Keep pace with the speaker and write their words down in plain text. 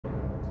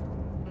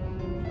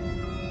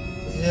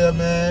Yeah,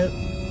 man.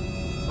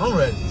 I'm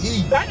ready to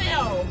eat.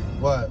 Daniel.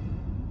 What?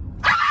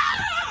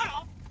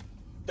 Ah!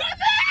 Daniel!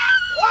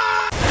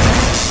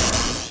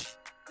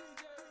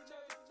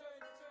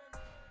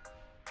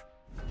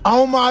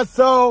 On my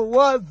soul,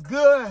 what's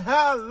good?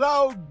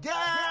 Hello, gang!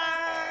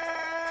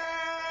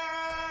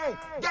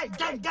 Gang.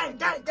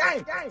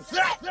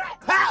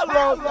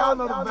 Hello, y'all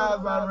know the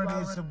vibes already.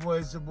 It's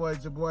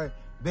your boy.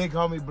 Big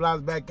Homie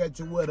Blocks back at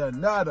you with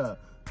another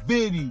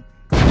video.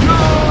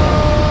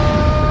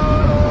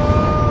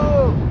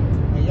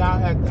 And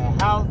y'all at the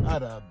house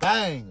of the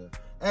banger.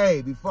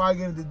 Hey, before I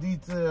get into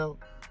detail,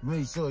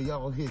 make sure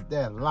y'all hit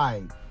that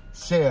like,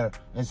 share,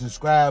 and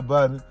subscribe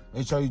button.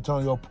 Make sure you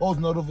turn your post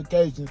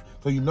notifications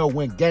so you know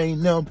when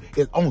Game Them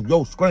is on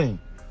your screen.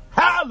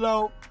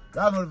 Hello!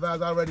 Y'all know the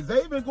vibes already.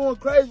 They been going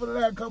crazy for the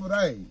last couple of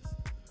days.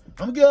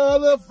 I'm gonna give her a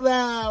little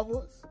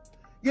flowers.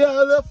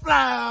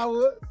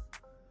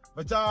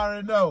 But y'all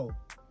already know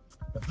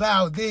the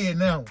flowers dead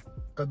now.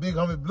 Cause Big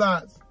Homie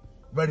Blocks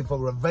ready for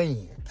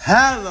revenge.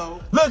 Hello!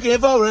 Looking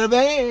for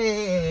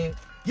revenge.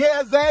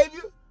 Yeah,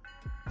 Xavier.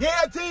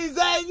 Yeah, T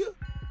Xavier.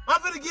 I'm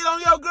finna get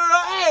on your girl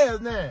ass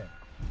now.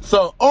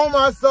 So, on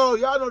my soul,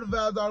 y'all know the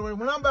vibes already.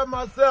 When I'm by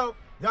myself,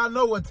 y'all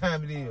know what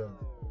time it is.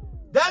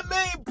 That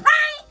means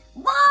Prank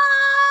Boy!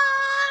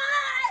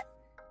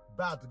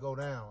 About to go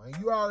down. And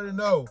you already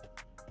know,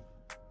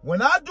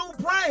 when I do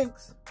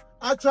pranks,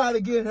 I try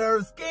to get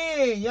her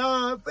skin, you know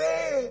what I'm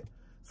saying?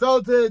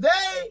 So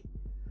today,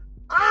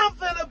 I'm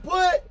finna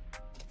put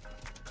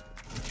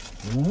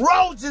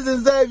roaches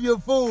in Xavier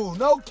food.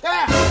 No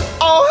cap.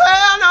 Oh,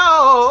 hell no!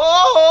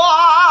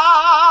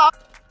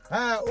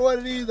 I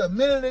ordered these a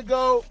minute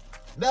ago.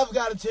 Never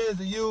got a chance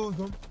to use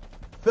them.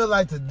 Feel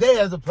like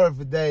today is a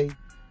perfect day.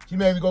 She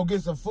made me go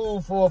get some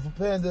food for her for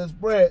Panda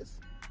Express.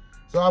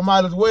 So I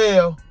might as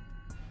well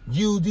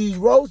use these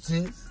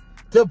roaches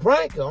to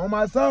prank her on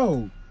my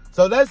soul.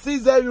 So let's see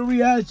Xavier's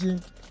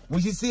reaction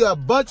when she see a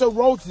bunch of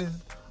roaches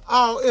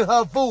all in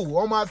her food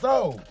on my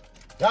soul.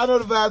 Y'all know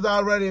the vibes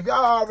already. If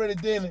y'all already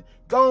did it,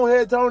 go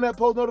ahead and turn on that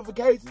post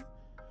notification.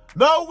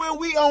 Know when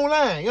we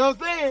online, you know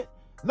what I'm saying?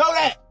 Know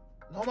that.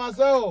 On my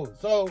soul.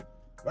 So,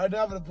 right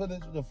now I'm going to put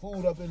the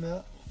food up in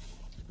there.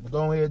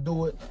 Go ahead and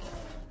do it.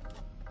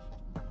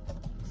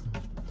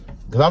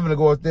 Because I'm going to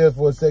go upstairs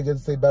for a second and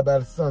say bye-bye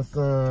to sun.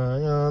 You know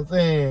what I'm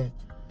saying?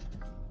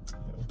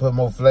 Put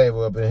more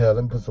flavor up in here.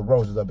 Let me put some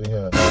roaches up in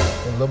here.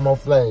 A little more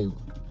flavor.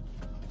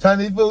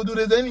 Chinese food do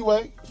this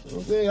anyway. You know what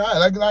I'm saying?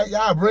 Like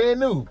y'all brand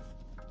new.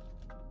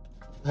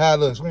 How it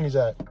look?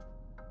 Screenshot.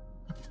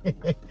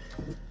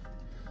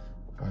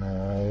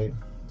 Alright.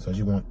 So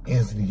you want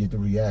instantly get to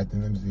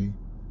reacting. Let me see.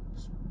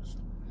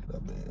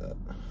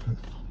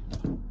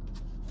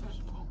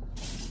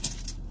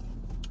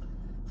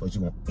 But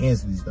you want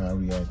instantly start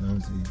reacting. Let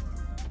me see.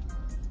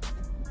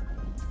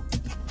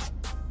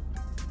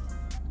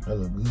 That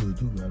look good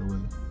too, by the way.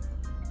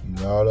 You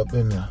all up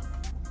in there.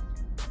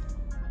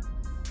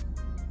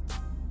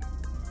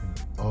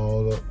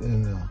 All up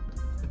in there.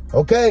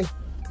 Okay.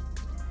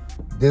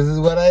 This is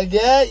what I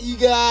got, you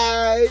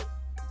guys.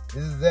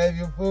 This is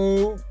Xavier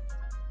food.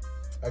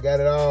 I got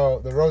it all.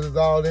 The roaches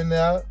all in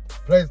there.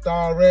 Placed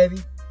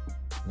already.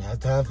 Now it's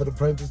time for the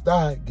prank to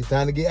start. Get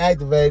time to get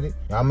activated.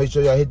 Y'all make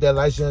sure y'all hit that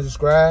like, share, and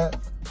subscribe.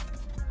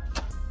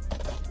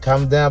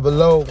 Comment down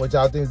below what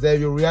y'all think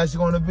Xavier's reaction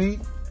gonna be.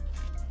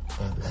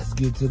 And let's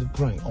get to the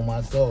prank on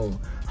my soul.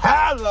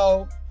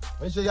 Hello!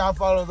 Make sure y'all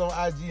follow us on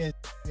IG and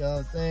you know what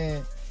I'm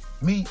saying?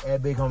 Me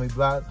at Big Homie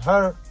Blocks.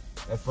 Her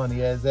at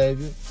Funny Ass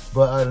Xavier.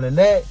 But other than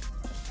that,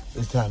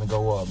 it's time to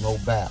go up. No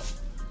doubt.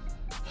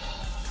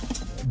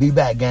 Be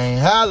back, gang.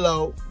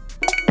 Hello.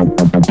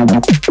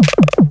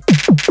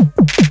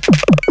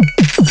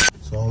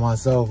 So on my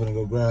soul, I'm gonna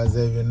go grab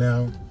Xavier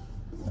now.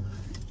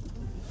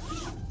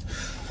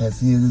 Let's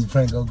see if this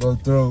prank gonna go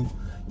through.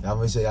 Y'all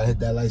make sure y'all hit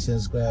that like, share,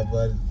 and subscribe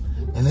button.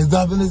 And it's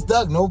up and it's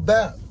stuck, no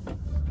doubt.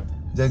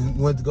 Just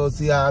went to go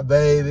see our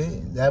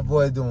baby. That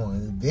boy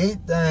doing the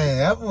big thing.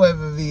 That boy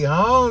will be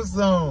home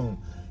soon.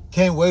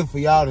 Can't wait for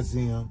y'all to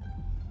see him.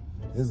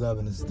 It's up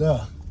and it's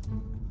stuck.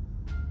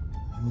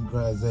 Let me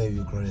grab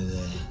Xavier crazy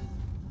ass.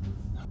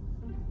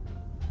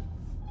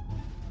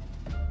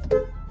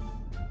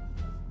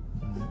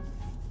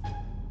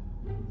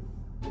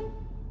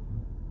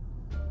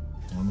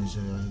 I'll make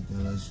sure y'all hit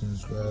that like, share, and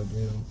subscribe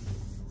video.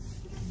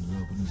 It's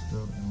up and it's stuck, you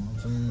know what I'm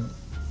saying?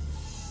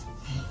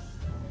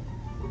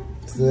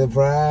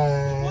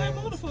 Surprise. Boy,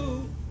 move the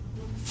food.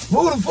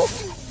 Move the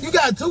food? You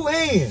got two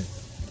hands.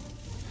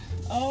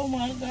 Oh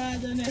my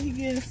God, Daniel, he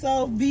getting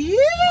so big.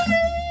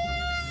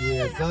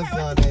 Yeah,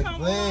 Sunshine ain't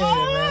playing,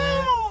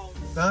 man.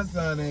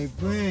 Sunshine ain't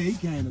playing. He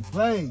came to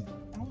play.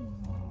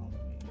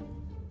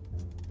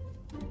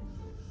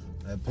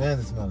 That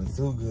panda smelling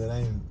too good,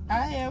 ain't it?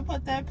 I had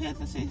put that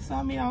picture she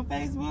saw me on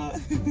Facebook.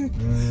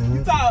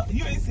 Mm-hmm.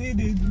 You ain't see it,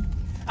 did you?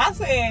 I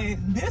said,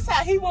 this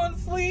how he want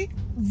to sleep.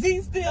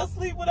 Z still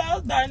sleep with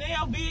us.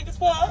 Darnell big as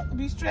fuck.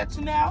 Be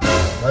stretching out.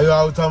 Why you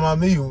always talking about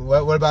me?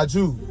 What about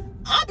you?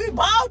 I be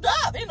balled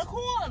up in the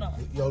corner.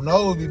 Your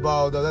nose be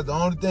balled up. That's the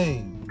only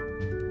thing.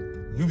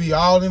 You be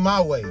all in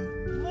my way.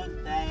 Well,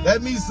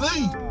 Let me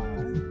sleep.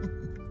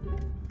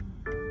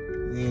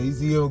 Yeah, you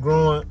see him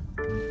growing.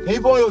 Can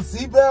you put on your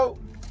seatbelt?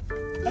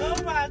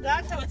 Oh my God,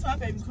 I can't wait till my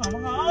baby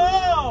come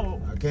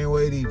home. I can't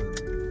wait either.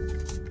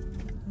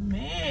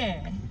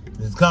 Man.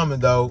 It's coming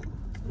though.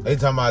 They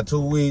talking about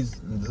 2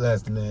 weeks,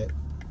 less than that.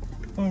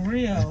 For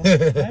real.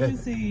 Let me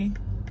see.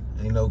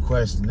 Ain't no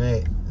question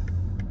that.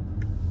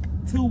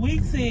 2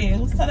 weeks in.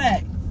 What's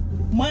today?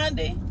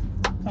 Monday.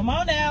 Come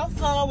on now,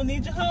 son. We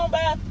need you home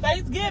by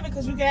Thanksgiving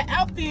because you got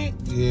outfit.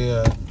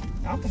 Yeah.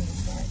 I'm gonna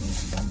start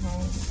eating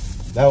home.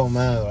 That was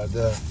mine right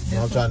there.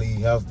 I'm trying to eat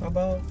healthy.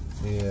 About?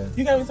 Yeah.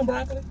 You got me some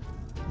broccoli?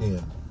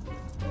 Yeah.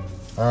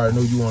 I already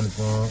knew you wanted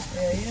some.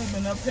 Yeah, you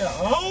been up here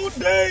all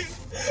day.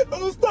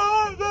 I'm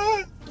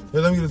starving.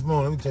 Here, let me get this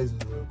phone. Let me taste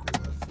this real quick.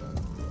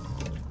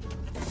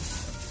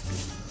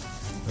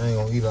 I ain't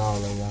gonna eat all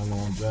of it. I know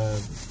I'm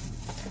driving.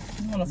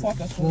 You want a fork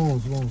or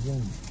Spoon. You can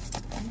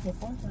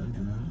fork or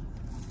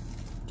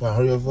Try to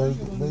hurry up first.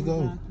 Let it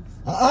go.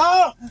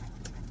 Yeah,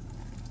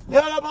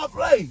 that's my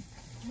plate.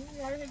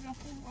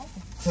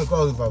 Hey,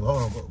 close it for me.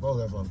 Hold on. Close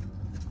that for me.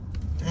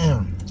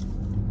 Damn.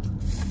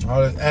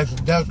 All this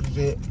extra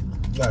shit.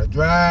 You gotta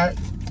dry it.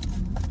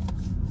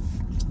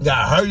 You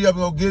gotta hurry up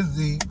and go get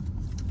Z.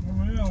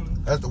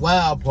 That's the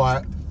wild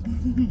part.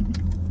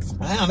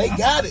 Damn, they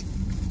got it.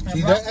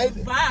 See,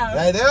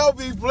 they'll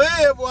be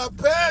playing, boy.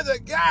 Parents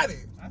that got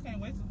it. I can't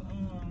wait to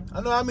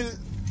I know. I mean,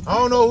 I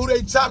don't know who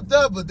they chopped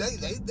up, but they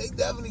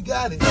definitely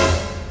got it.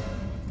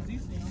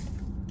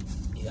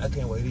 Yeah, I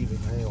can't wait either.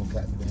 I ain't gonna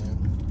cap it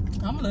down.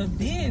 I'm a little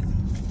busy.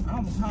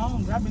 I'm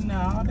home. I've been there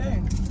all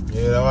day.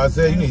 Yeah, that's what I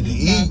said. You need to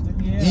eat.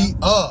 Yeah. Eat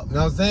up. You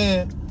know what I'm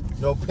saying?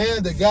 Your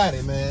Panda got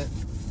it, man.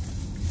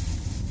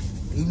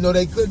 Even though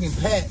they cooking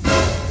pats,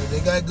 they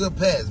got good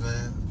pats,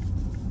 man.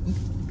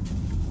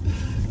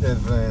 That's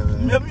fine, man.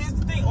 Remember you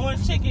used to think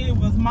orange chicken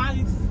was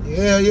mice?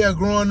 Yeah,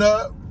 growing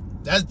up.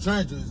 That's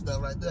trenches and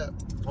stuff right there.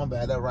 I'm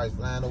bad, that rice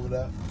flying over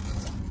there.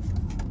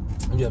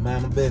 I'm just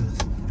mind my business.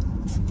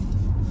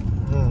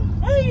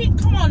 Hey,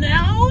 come on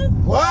now.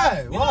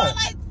 Why? You know I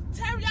like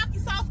teriyaki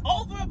sauce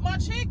over my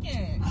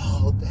chicken.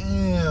 Oh,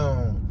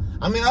 damn.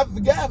 I mean, I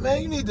forgot,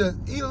 man. You need to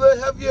eat a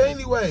little heavier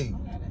anyway. I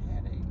got a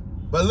headache.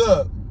 But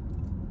look,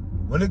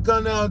 when it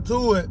comes down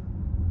to it,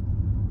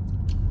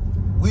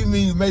 we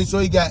need to make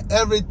sure you got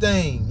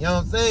everything. You know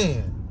what I'm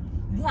saying?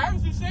 You heard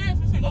what she said.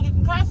 She said go get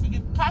the coffee.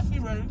 Get the coffee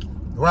ready.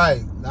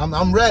 Right.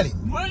 I'm ready.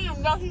 You didn't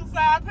even know he was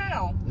 5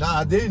 pounds. Nah,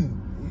 I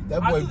didn't.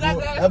 That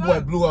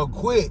boy blew up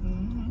quick.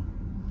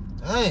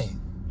 Dang.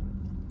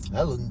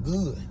 That looking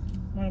good.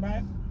 Want a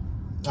bite?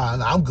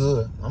 Nah, I'm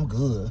good. I'm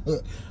good.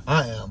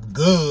 I am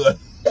good.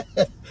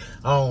 I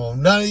don't want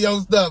none of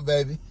your stuff,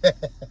 baby.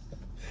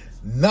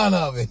 None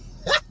of it.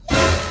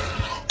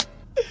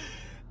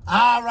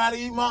 I'd rather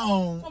eat my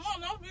own. Come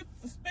on, don't be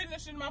spitting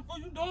that shit in my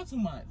food. You doing too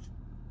much.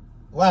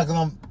 Why?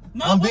 Because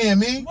I'm being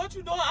me? What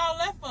you doing all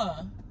that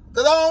for?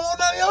 Because I don't want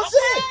none of your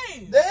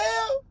shit. The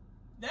hell?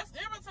 That's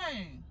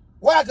irritating.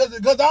 Why? Because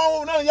I don't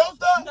want none of your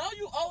stuff? No,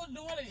 you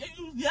overdoing it. And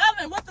you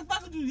yelling. What the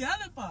fuck are you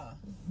yelling for?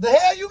 The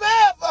hell you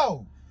mad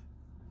for?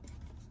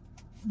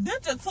 This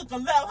just took a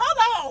left.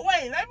 Hold on,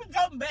 wait. Let me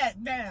go back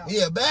down.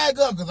 Yeah, back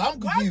up because I'm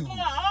confused. What's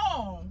going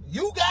on?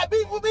 You got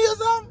beef with me or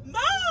something? No,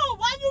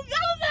 why you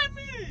yelling at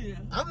me?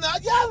 I'm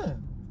not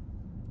yelling.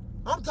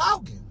 I'm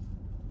talking.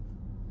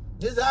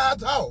 This is how I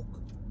talk.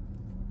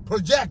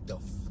 Projective.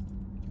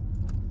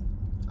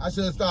 I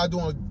should have started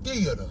doing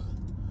theater.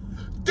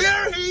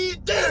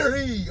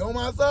 Theory on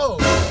my soul.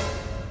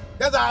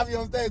 That's how I be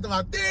on stage.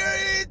 My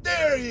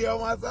theory on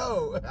my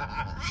soul.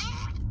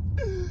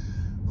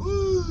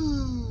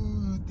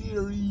 Ooh,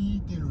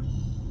 theory.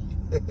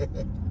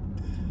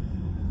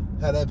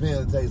 How that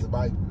pen taste,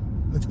 Mike?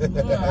 I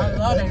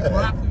love that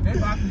broccoli. That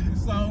broccoli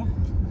is so.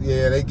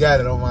 Yeah, they got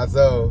it on my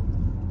soul.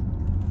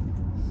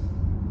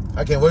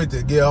 I can't wait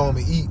to get home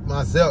and eat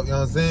myself, you know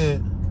what I'm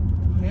saying?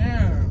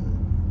 Yeah.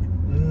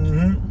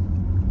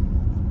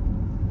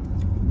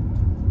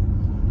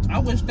 I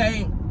wish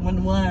they,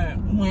 when I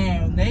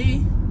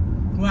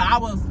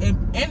was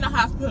in the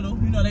hospital,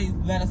 you know, they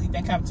let us eat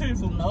that cafeteria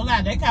food. No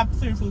lie, that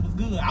cafeteria food was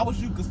good. I wish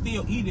you could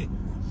still eat it.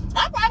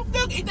 I probably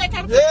still eat that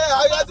cafeteria food. Yeah,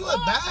 all you gotta do is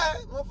buy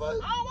it,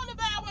 motherfucker. I don't want to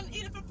buy it. I want to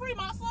eat it for free.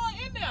 My son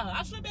in there.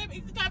 I should be able to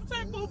eat the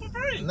cafeteria food for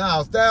free.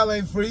 Nah, style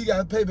ain't free. You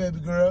gotta pay,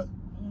 baby girl.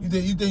 You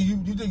think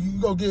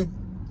you go get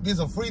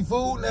some free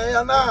food? Nah,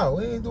 hell no,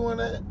 we ain't doing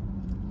that.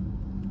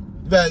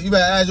 You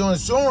better add your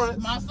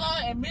insurance. My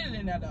son admitted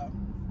in that though.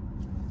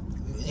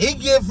 He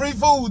get free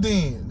food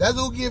then. That's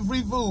who get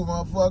free food,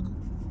 motherfucker.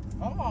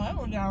 Oh, that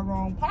was down the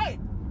wrong pipe.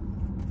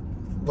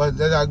 But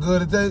that got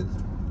good it tastes?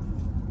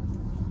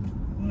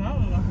 No, I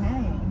don't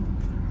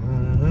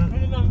know.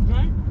 You got a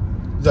drink?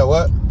 Is that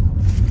what?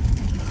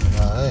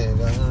 Nah, I ain't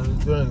got nothing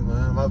to drink,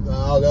 man.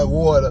 All that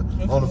water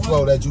on the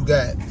floor that you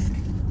got.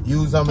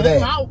 Use some of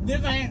that.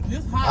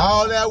 This hot.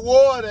 All that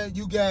water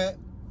you got,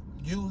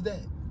 use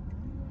that.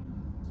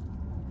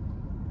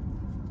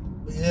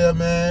 Yeah,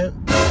 man.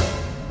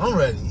 I'm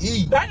ready to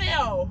eat.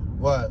 Daniel.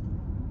 What?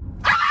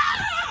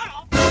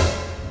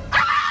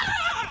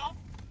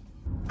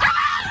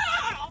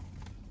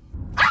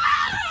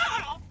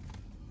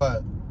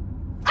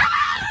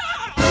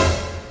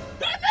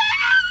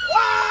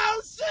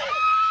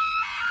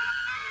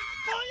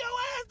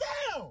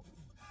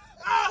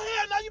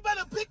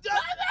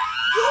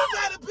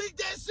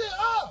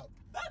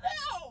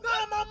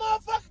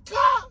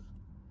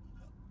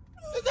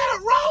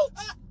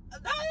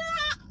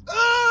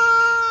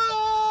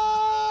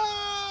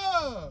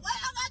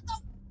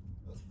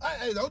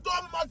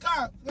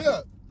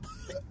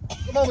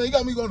 Come on, man. You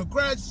got me going to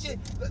crash shit.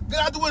 Get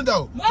out the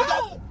window. No.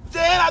 Get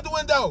your head out the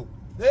window.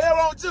 The hell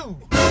wrong with you?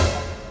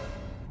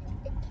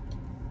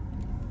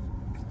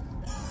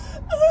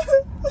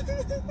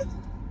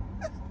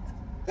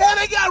 Hell,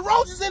 they got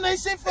roaches in their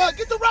shit. Fuck.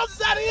 Get the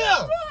roaches out of here.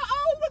 Pull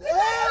over. The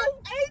hell?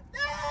 Ate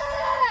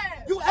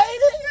that. You ate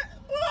it?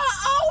 Pull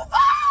over.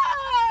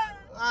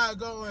 All right,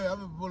 go ahead. I'm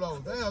gonna pull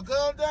over. Damn,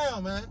 calm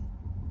down, man.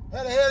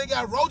 How the hell they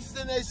got roaches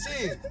in their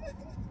shit?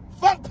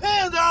 Fuck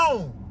pants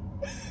on.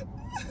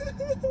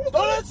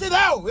 Throw that shit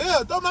out.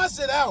 Yeah, throw my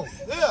shit out.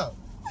 Yeah.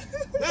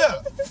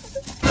 Yeah.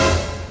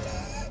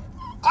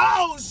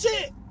 Oh,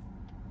 shit.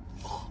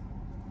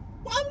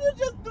 Why would you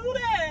just do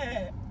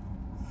that?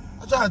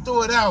 I'm trying to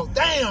throw it out.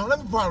 Damn, let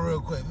me park real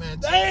quick, man.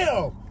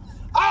 Damn.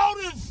 All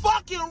this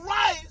fucking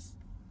rice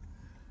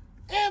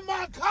in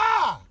my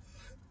car.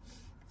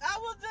 I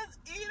was just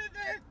eating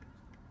it.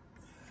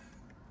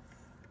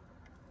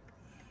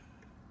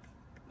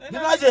 Did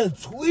I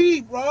just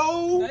tweet,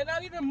 bro? They're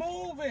not even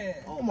moving.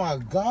 Oh my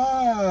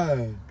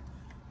God.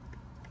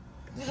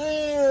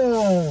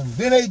 Damn.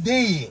 Then they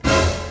did.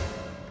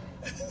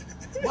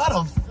 What the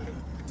f?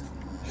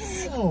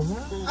 Damn,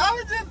 man. I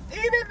was just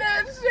eating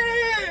that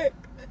shit.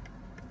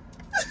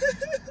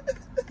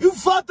 You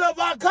fucked up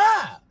my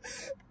car.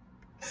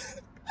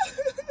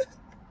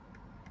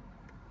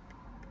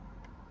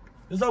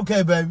 It's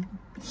okay, baby.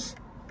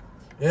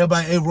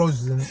 Everybody ate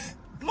roaches in it.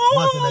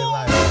 Once in their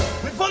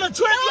life. We from the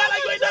trip, you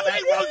like you ain't never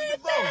ate roaches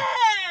before.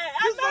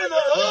 You from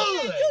the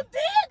hood. You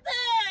did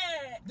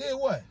that. Did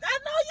what? I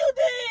know you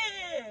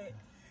did.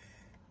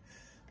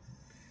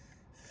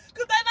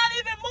 Cause they're not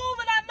even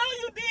moving. I know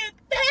you did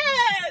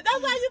that.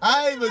 That's why you.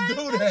 I ain't even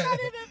do that. Not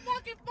even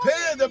fucking funny.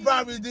 Panda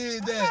probably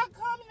did I'm that. not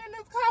coming in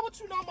this car with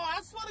you no more.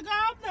 I swear to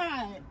God, I'm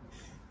not.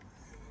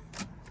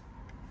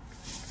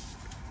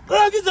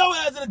 Girl, get your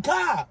ass in the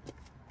car.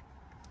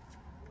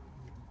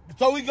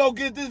 So we go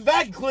get this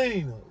vacuum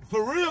cleaner.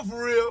 For real,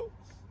 for real.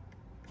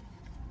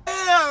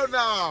 Hell no.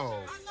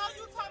 I know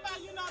you talking about,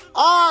 you know, the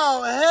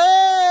Oh,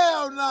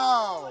 hell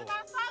no. when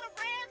I saw the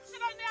red shit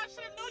on there, I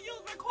should have knew you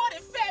was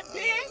recording, fat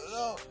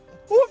bitch.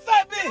 Who a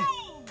fat bitch?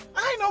 You. I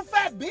ain't no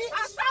fat bitch.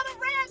 I saw the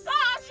red car.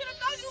 I should have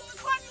known you was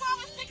recording. You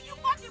always thinking you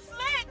fucking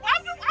slick. Why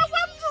would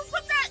you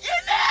put that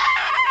in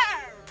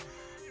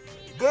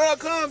there? Girl,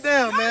 calm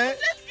down, man.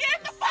 You just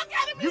scared the fuck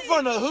out of me. You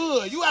from the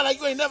hood. You act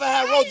like you ain't never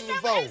had roaches never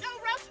before. ate no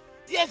roaches.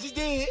 Yes, you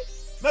did.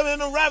 Remember in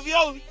them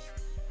ravioli?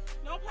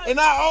 No play. In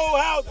our old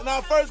house, in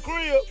our first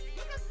crib.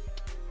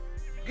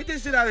 Get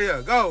this shit out of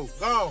here. Go.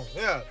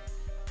 Yeah.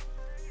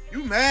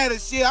 You mad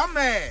as shit. I'm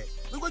mad.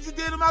 Look what you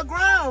did to my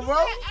ground, bro.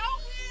 We're out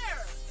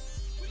here.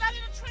 We're not in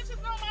the trenches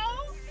no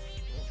more.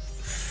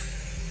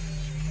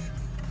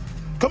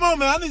 Come on,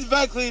 man. I need to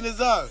vacuum clean this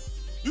up.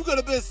 You could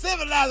have been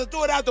civilized and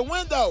threw it out the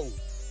window.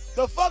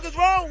 The fuck is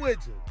wrong with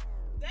you?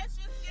 That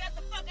shit scared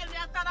the fuck out of me.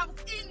 I thought I was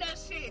eating that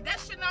shit. That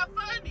shit not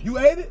funny. You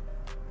ate it?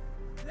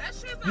 That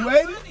shit's You not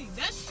ate funny.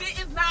 That shit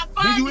is not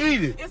funny. Did you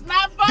eat it? It's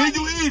not funny. Did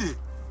you eat it?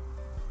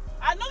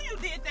 I know you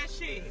did that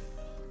shit.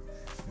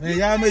 Man,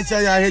 y'all make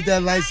sure y'all hit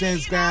that like, share,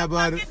 subscribe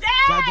button.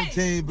 Drop them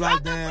team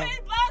block down.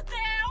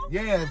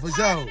 Yeah, for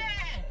sure.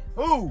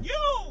 Who?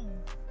 You.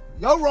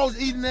 Your roast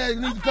eating ass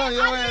need to cut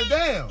your ass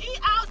down. Eat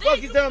all day.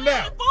 Fuck you talking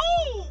about?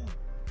 Food.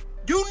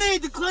 You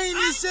need to clean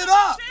this shit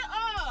up.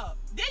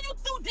 Then you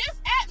threw this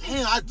at me.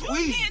 Man, I You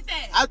tweet. did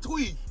that. I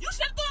tweet. You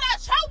should have threw that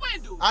out your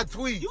window. I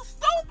tweet. You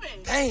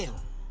stupid. Damn.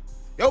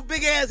 Your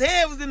big ass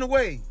head was in the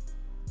way.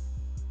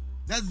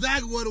 That's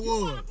exactly what it You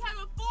was. want to play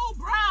with food,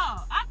 bro.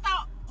 I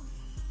thought.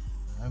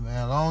 Hey,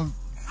 man, long.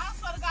 I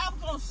swear to God, I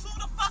was going to sue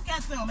the fuck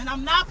at them, and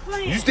I'm not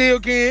playing. You still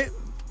can.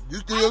 You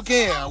still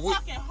can.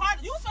 Fucking heart.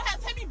 You should have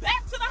to take me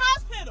back to the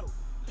hospital.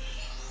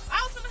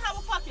 I was gonna have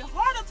a fucking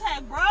heart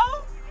attack,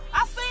 bro.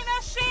 I seen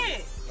that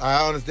shit.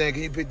 I understand.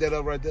 Can you pick that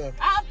up right there?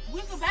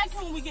 We can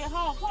vacuum when we get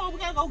home. Come on, we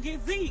gotta go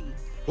get Z.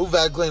 Who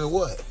vacuum cleaning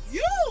what?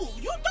 You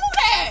do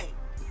that.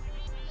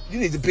 You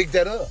need to pick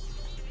that up.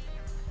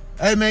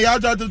 Hey, man, y'all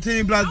drop them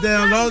team blocks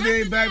down. Long as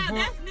they ain't back for.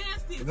 That's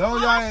nasty. Long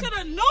as y'all I ain't. should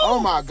have known. Oh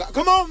my God!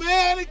 Come on,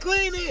 man, and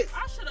clean it.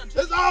 I should have.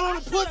 That's all on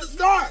the put to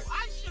start.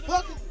 I should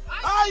have. Fucking.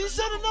 Oh, you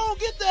should have known.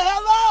 Get the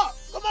hell up.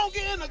 Come on,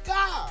 get in the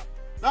car.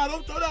 Nah,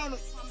 don't throw that on the.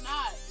 I'm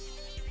not.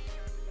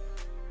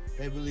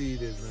 Can't believe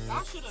this, man.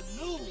 I should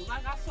have knew.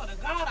 Like, I swear to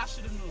God, I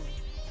should have knew.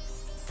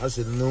 I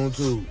should have known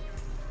too.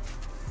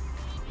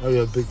 Oh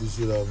yeah, pick this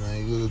shit up,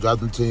 man. You drop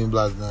them team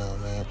blocks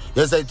down, man.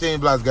 Let's say team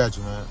blocks got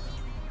you, man.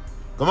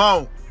 Come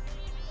on.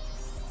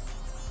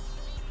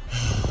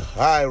 All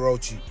right,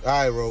 Roachy. All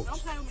right, Roach. Don't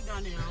play with me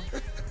down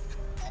there.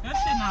 That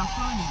shit not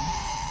funny.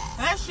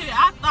 That shit,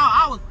 I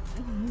thought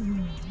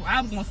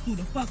I was gonna sue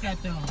the fuck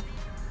at them.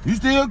 You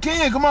still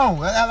can. Come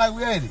on. Act like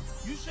we ate it.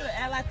 You should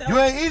have act like that. You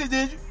ain't eat it,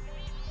 did you?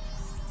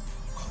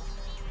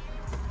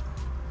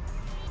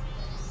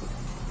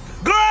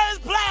 Girl, it's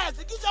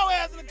plastic. Get your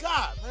ass in the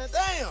car, man.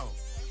 Damn.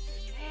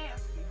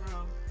 Nasty, bro.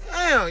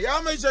 Damn.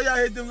 Y'all make sure y'all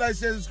hit them like,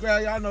 share,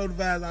 subscribe. Y'all know the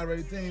vibes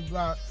already. Team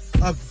block.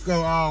 Up to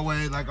score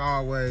always, like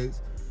always.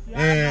 Y'all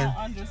And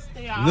don't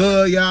understand.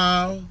 love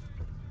y'all.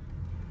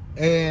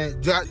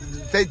 And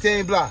say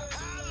team block.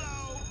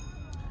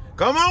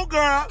 Come on,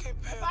 girl.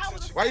 If I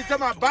would've Why you talking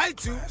about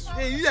bite you?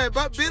 Yeah, you had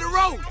but bit of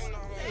roast.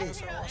 and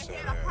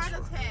had a heart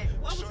attack,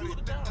 what would you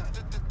have done?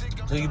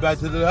 Take you back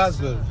to the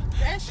hospital.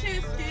 That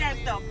shit scared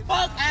the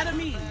fuck out of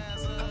me.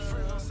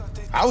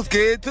 I was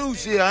scared too,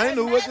 shit. I ain't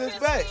know what to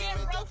expect.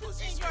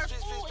 Roaches in your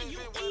food and you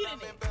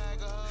eating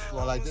it.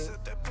 Well, like that.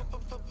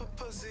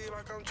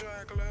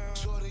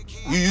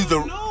 You used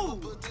to.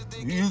 No.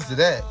 You used to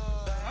that.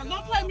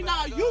 Don't play me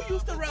now. You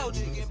used to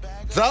roaches.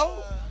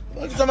 So?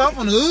 Fuck you talking about? I'm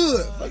from the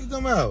hood. Fuck you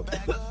talking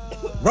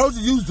about?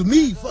 Roaches used to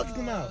me. Fuck you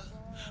talking about?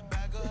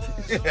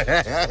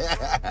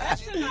 That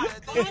shit not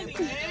funny,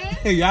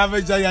 man. Y'all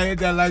make sure y'all hit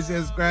that like, share,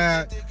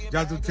 subscribe.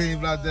 Drop some team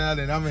block down,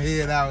 and I'm gonna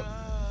head out.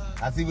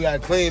 I see we gotta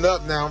clean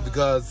up now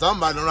because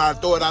somebody don't know how to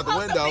throw it out the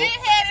window.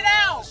 Head it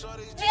out.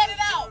 Head it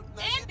out.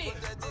 End it.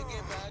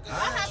 I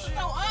have to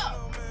go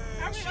up.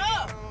 Hurry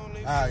up.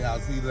 All right, y'all.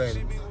 See you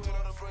later.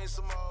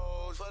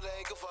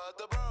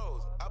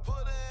 I put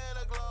her in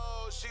her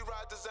clothes, she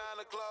rock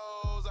designer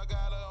clothes. I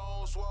got her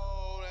own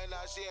swole, and now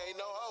she ain't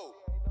no hoe.